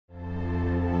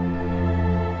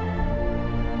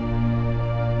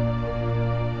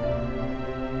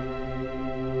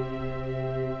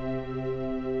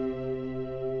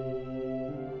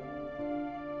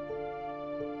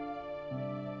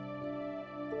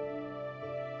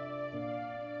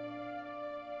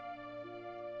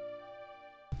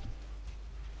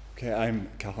Okay, I'm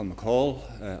Cathal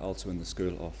McCall, also in the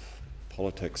School of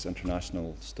Politics,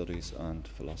 International Studies and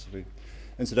Philosophy.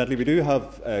 Incidentally, we do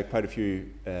have quite a few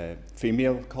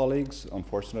female colleagues.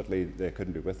 Unfortunately, they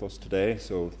couldn't be with us today,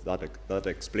 so that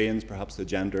explains perhaps the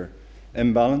gender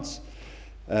imbalance.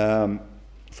 From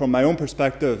my own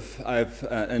perspective, I've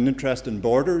an interest in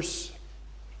borders.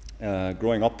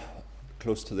 Growing up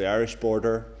close to the Irish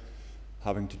border,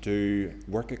 having to do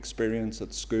work experience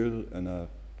at school in a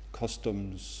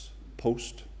customs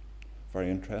post, very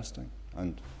interesting,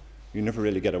 and you never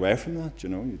really get away from that,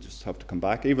 you just have to come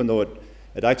back, even though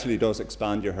it actually does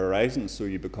expand your horizons, so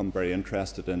you become very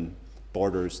interested in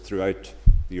borders throughout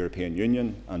the European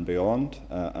Union and beyond,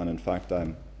 and in fact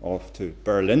I'm off to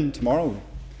Berlin tomorrow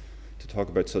to talk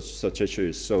about such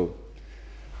issues. So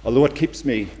although it keeps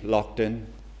me locked in,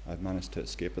 I've managed to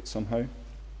escape it somehow.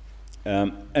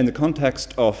 In the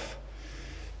context of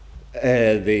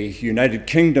the United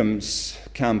Kingdom's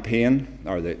campaign,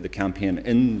 or the campaign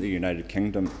in the United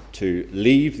Kingdom to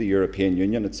leave the European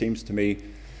Union, it seems to me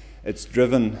it's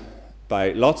driven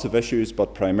by lots of issues,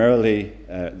 but primarily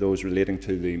those relating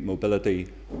to the mobility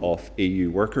of EU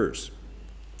workers.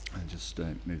 I'll just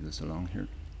move this along here.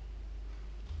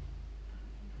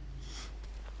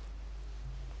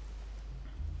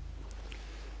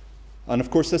 And of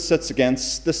course, this sits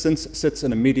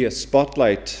in a media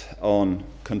spotlight on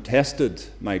contested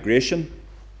migration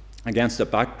against a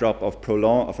backdrop of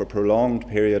a prolonged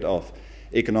period of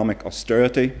economic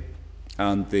austerity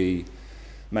and the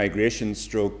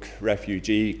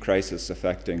migration/refugee crisis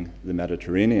affecting the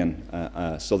Mediterranean,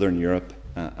 southern Europe,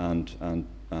 and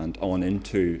on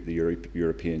into the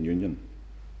European Union.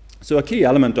 So a key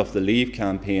element of the Leave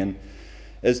campaign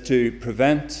is to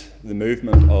prevent the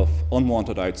movement of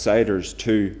unwanted outsiders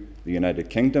to the United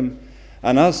Kingdom,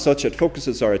 and as such it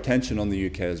focuses our attention on the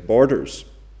UK's borders.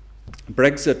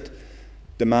 Brexit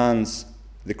demands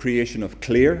the creation of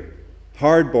clear,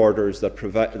 hard borders that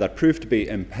prove to be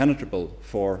impenetrable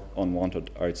for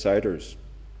unwanted outsiders.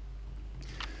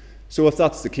 So if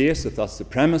that's the case, if that's the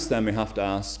premise, then we have to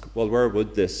ask, well, where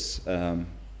would this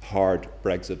hard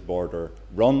Brexit border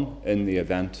run in the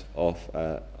event of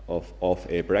a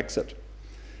Brexit?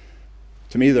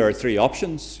 To me, there are three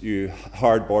options. You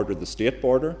hard border the state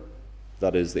border,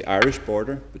 that is the Irish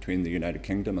border between the United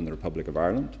Kingdom and the Republic of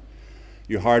Ireland.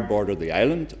 You hard border the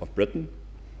island of Britain,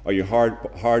 or you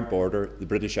hard border the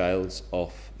British Isles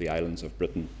of the islands of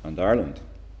Britain and Ireland.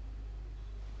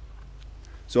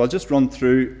 So I'll just run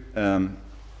through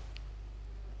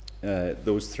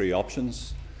those three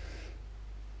options.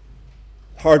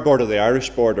 Hard border the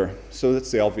Irish border, so that's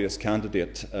the obvious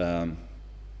candidate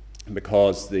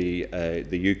because the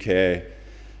UK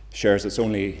shares its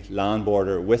only land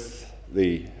border with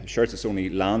the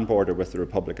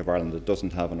Republic of Ireland. It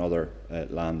doesn't have another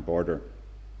land border.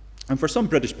 And for some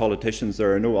British politicians,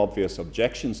 there are no obvious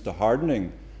objections to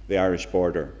hardening the Irish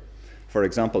border. For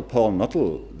example, Paul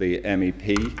Nuttall, the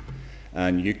MEP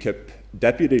and UKIP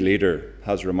deputy leader,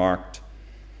 has remarked,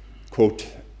 quote,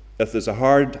 "If there's a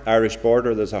hard Irish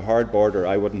border, there's a hard border,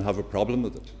 I wouldn't have a problem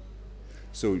with it."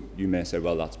 So you may say,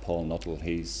 well, that's Paul Nuttall,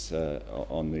 he's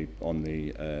on the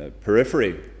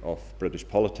periphery of British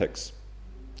politics.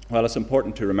 Well, it's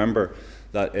important to remember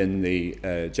that in the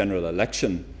general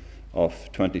election of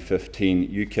 2015,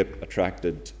 UKIP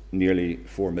attracted nearly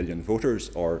 4 million voters,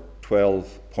 or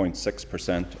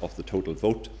 12.6% of the total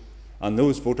vote. And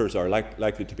those voters are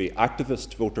likely to be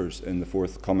activist voters in the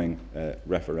forthcoming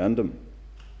referendum.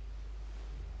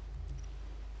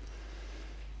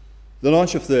 The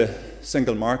launch of the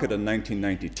single market in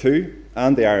 1992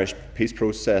 and the Irish peace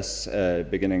process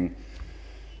beginning,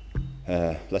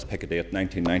 let's pick a date,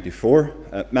 1994,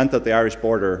 meant that the Irish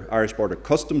border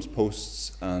customs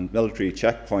posts and military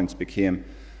checkpoints became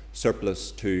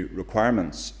surplus to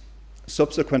requirements.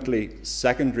 Subsequently,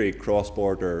 secondary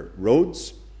cross-border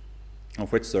roads,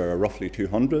 of which there are roughly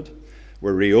 200,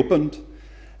 were reopened,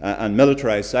 and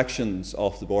militarised sections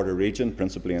of the border region,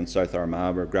 principally in South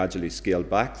Armagh, were gradually scaled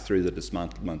back through the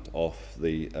dismantlement of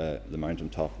the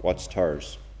mountaintop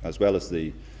watchtowers, as well as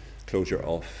the closure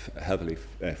of heavily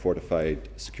fortified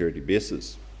security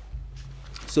bases.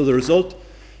 So the result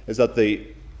is that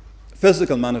the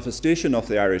physical manifestation of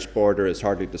the Irish border is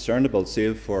hardly discernible,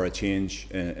 save for a change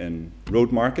in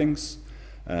road markings,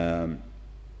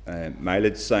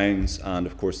 mileage signs, and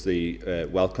of course the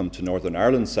Welcome to Northern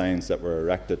Ireland signs that were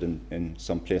erected in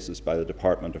some places by the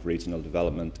Department of Regional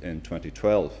Development in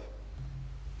 2012.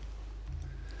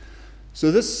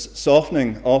 So this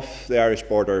softening of the Irish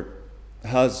border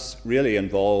has really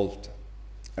involved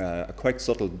a quite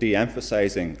subtle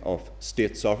de-emphasising of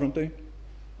state sovereignty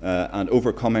and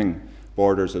overcoming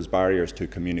borders as barriers to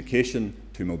communication,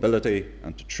 to mobility,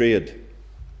 and to trade.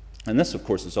 And this, of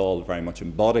course, is all very much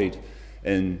embodied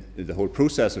in the whole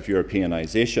process of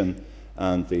Europeanisation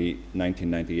and the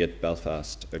 1998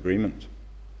 Belfast Agreement.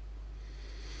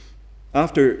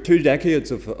 After 2 decades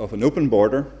of an open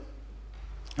border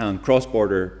and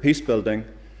cross-border peace building,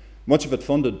 much of it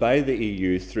funded by the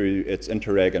EU through its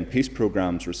Interreg and peace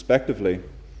programmes respectively,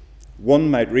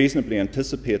 one might reasonably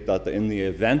anticipate that in the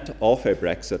event of a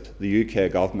Brexit, the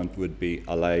UK government would be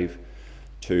alive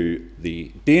to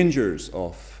the dangers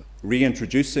of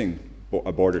reintroducing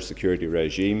a border security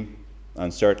regime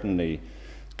and certainly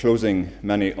closing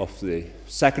many of the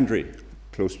secondary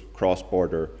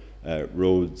cross-border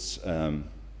roads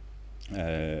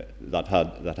that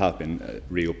have been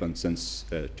reopened since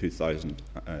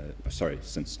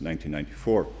since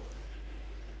 1994.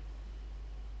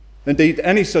 Indeed,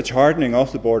 any such hardening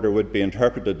of the border would be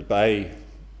interpreted by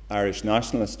Irish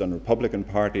nationalist and Republican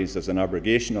parties as an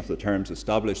abrogation of the terms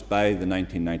established by the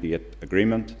 1998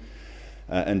 agreement,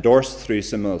 endorsed through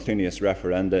simultaneous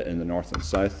referenda in the North and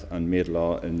South, and made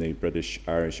law in the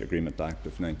British-Irish Agreement Act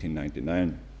of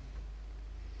 1999.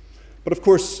 But of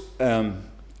course,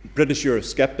 British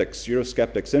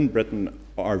Eurosceptics in Britain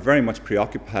are very much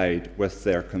preoccupied with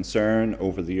their concern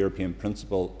over the European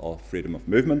principle of freedom of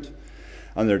movement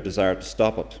and their desire to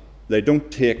stop it. They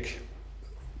don't take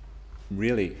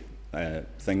really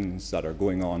things that are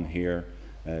going on here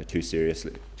too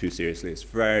seriously. It's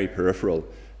very peripheral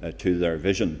to their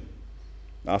vision.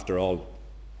 After all,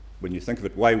 when you think of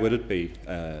it, why would it be?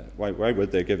 Why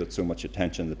would they give it so much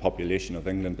attention? The population of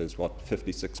England is what,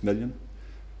 56 million?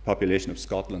 Population of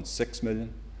Scotland, 6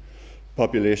 million.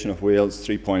 Population of Wales,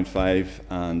 3.5,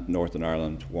 and Northern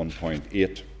Ireland,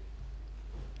 1.8.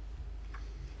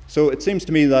 So it seems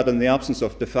to me that in the absence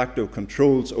of de facto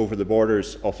controls over the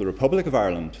borders of the Republic of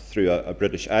Ireland through a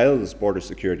British Isles border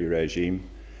security regime,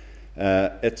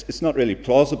 it's not really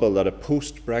plausible that a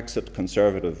post-Brexit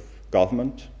Conservative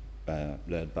government,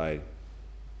 led by,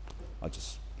 I'll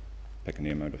just pick a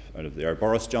name out of the air,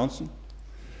 Boris Johnson,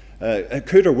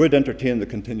 could or would entertain the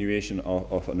continuation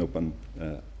of an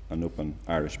open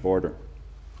Irish border.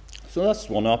 So that's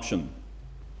one option.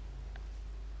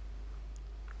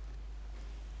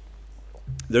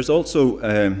 There's also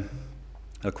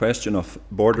a question of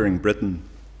bordering Britain,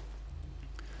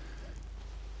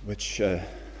 which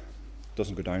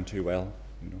doesn't go down too well,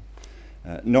 you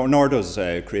know. Nor does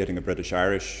creating a British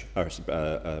Irish or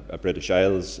a British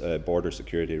Isles border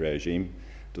security regime.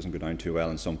 Doesn't go down too well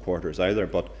in some quarters either.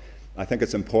 But I think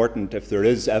it's important, if there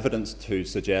is evidence to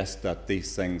suggest that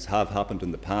these things have happened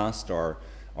in the past or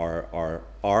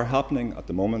are happening at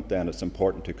the moment, then it's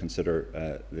important to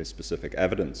consider the specific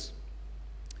evidence.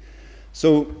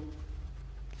 So,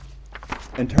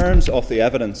 in terms of the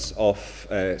evidence of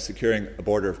securing a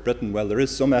border of Britain, well, there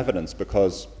is some evidence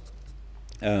because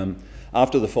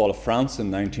after the fall of France in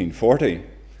 1940,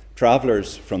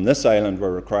 travellers from this island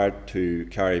were required to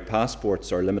carry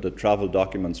passports or limited travel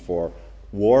documents for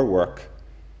war work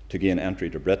to gain entry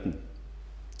to Britain.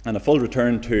 And a full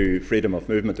return to freedom of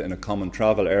movement in a common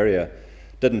travel area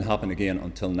didn't happen again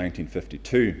until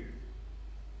 1952.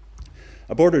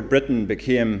 A bordered Britain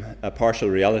became a partial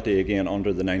reality again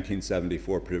under the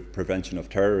 1974 Prevention of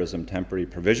Terrorism Temporary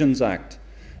Provisions Act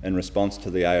in response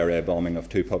to the IRA bombing of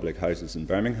 2 public houses in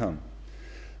Birmingham.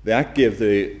 The Act gave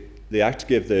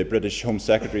the British Home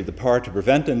Secretary the power to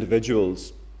prevent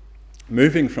individuals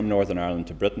moving from Northern Ireland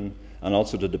to Britain and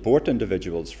also to deport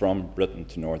individuals from Britain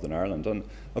to Northern Ireland. And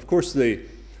of course the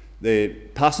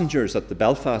passengers at the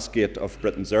Belfast gate of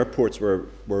Britain's airports were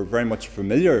very much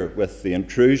familiar with the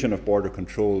intrusion of border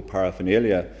control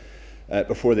paraphernalia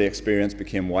before the experience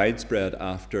became widespread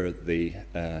after the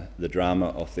drama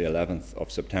of the 11th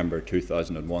of September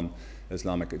 2001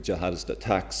 Islamic jihadist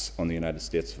attacks on the United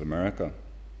States of America.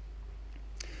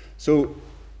 So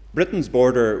Britain's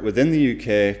border within the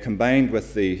UK, combined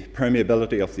with the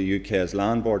permeability of the UK's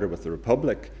land border with the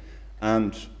Republic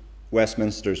and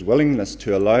Westminster's willingness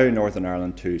to allow Northern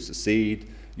Ireland to secede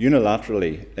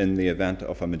unilaterally in the event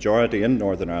of a majority in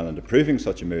Northern Ireland approving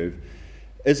such a move,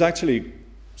 is actually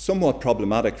somewhat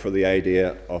problematic for the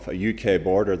idea of a UK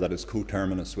border that is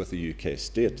coterminous with the UK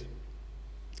state.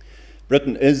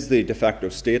 Britain is the de facto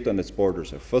state and its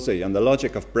borders are fuzzy, and the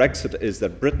logic of Brexit is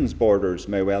that Britain's borders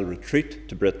may well retreat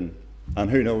to Britain, and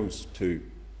who knows,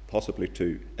 possibly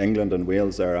to England and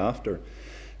Wales thereafter,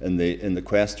 in the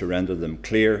quest to render them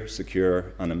clear,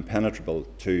 secure and impenetrable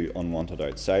to unwanted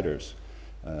outsiders.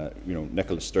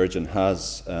 Nicola Sturgeon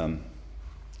has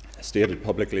stated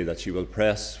publicly that she will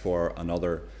press for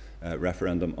another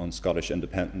referendum on Scottish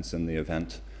independence in the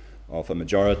event of a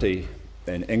majority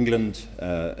in England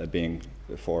being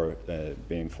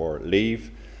for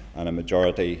leave, and a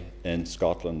majority in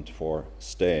Scotland for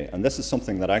stay. And this is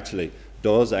something that actually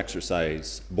does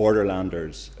exercise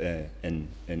borderlanders in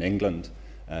England.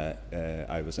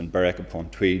 I was in Berwick upon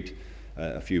Tweed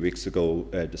a few weeks ago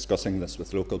discussing this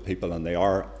with local people, and they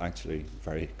are actually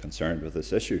very concerned with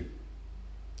this issue.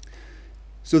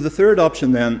 So the third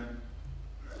option then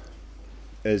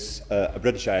is a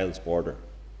British Isles border.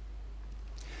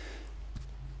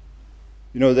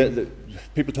 You know, the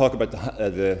people talk about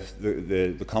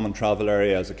the common travel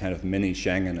area as a kind of mini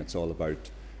Schengen. It's all about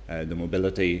the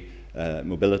mobility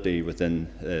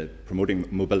within, promoting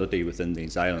mobility within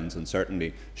these islands, and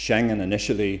certainly Schengen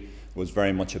initially was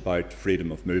very much about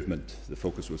freedom of movement. The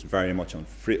focus was very much on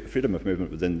freedom of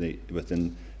movement within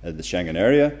the Schengen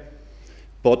area.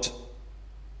 But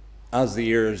as the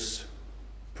years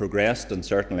progressed, and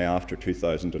certainly after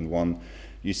 2001,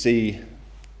 you see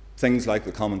things like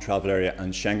the common travel area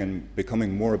and Schengen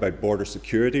becoming more about border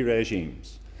security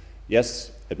regimes.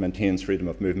 Yes, it maintains freedom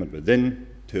of movement within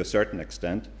to a certain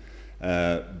extent,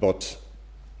 but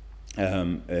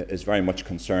is very much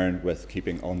concerned with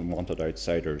keeping unwanted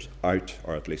outsiders out,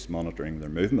 or at least monitoring their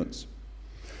movements.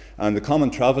 And the common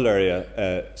travel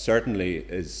area certainly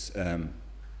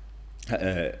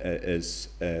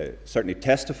certainly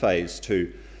testifies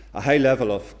to a high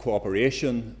level of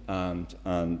cooperation and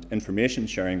information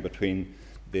sharing between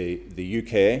the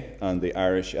UK and the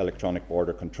Irish electronic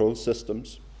border control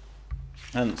systems.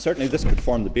 And certainly this could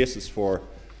form the basis for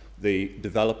the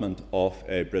development of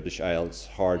a British Isles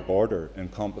hard border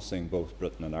encompassing both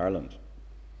Britain and Ireland.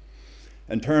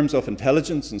 In terms of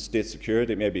intelligence and state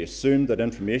security, it may be assumed that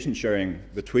information sharing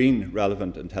between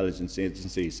relevant intelligence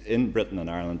agencies in Britain and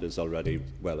Ireland is already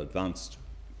well advanced.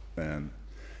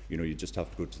 You know, you just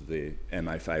have to go to the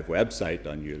MI5 website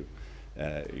and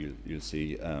you'll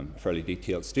see fairly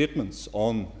detailed statements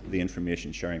on the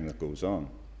information sharing that goes on.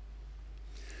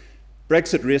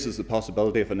 Brexit raises the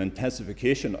possibility of an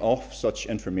intensification of such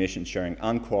information sharing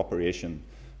and cooperation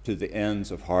to the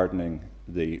ends of hardening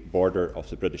the border of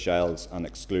the British Isles and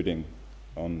excluding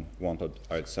unwanted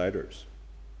outsiders.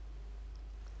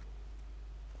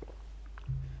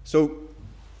 So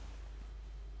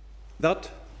that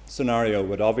scenario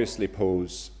would obviously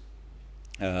pose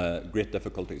great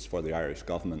difficulties for the Irish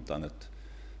government, and it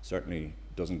certainly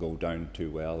doesn't go down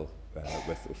too well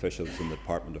with officials in the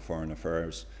Department of Foreign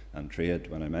Affairs and Trade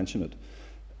when I mention it.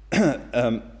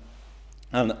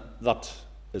 And that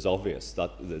is obvious.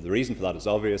 That the reason for that is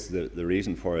obvious. The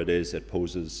reason for it is it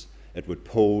would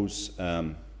pose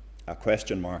a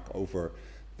question mark over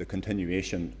the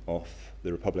continuation of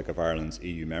the Republic of Ireland's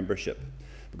EU membership,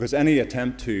 because any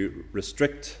attempt to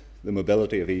restrict the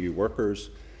mobility of EU workers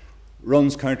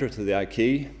runs counter to the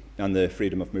acquis and the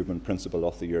freedom of movement principle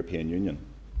of the European Union.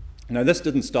 Now, this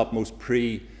didn't stop most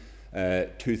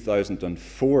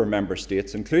pre-2004 member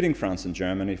states, including France and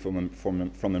Germany,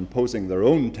 from imposing their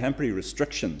own temporary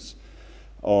restrictions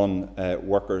on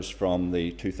workers from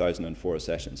the 2004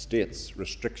 accession states.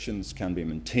 Restrictions can be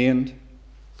maintained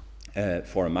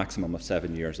for a maximum of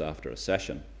 7 years after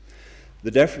accession. The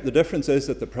difference is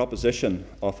that the proposition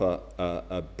of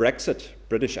a Brexit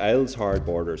British Isles hard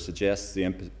border suggests the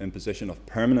imposition of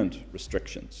permanent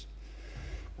restrictions.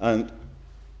 And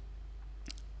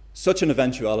such an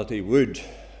eventuality would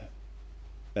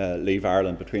leave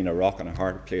Ireland between a rock and a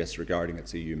hard place regarding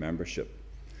its EU membership.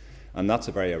 And that's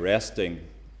a very arresting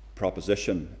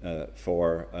proposition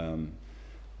for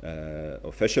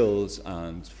officials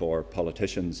and for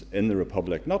politicians in the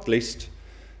Republic, not least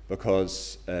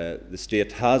because the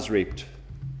state has reaped,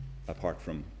 apart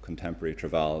from contemporary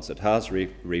travails, it has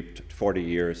reaped 40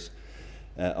 years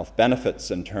of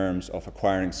benefits in terms of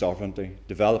acquiring sovereignty,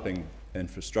 developing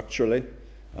infrastructurally,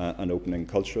 and opening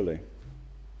culturally.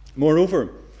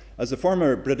 Moreover, as the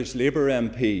former British Labour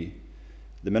MP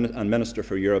and Minister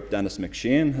for Europe Denis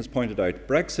McShane has pointed out,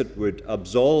 Brexit would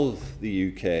absolve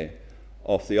the UK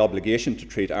of the obligation to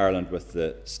treat Ireland with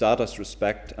the status,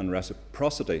 respect and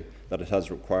reciprocity that it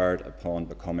has required upon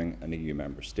becoming an EU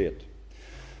member state.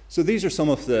 So these are some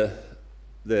of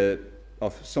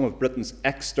some of Britain's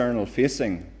external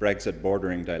facing Brexit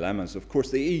bordering dilemmas. Of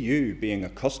course, the EU, being a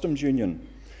customs union,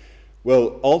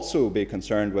 will also be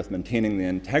concerned with maintaining the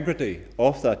integrity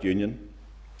of that union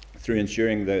through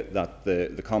ensuring that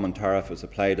the common tariff is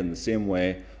applied in the same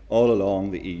way all along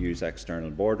the EU's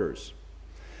external borders.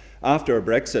 After a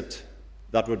Brexit,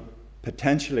 that would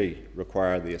potentially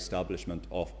require the establishment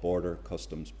of border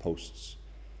customs posts.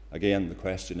 Again, the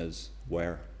question is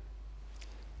where?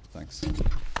 Thanks.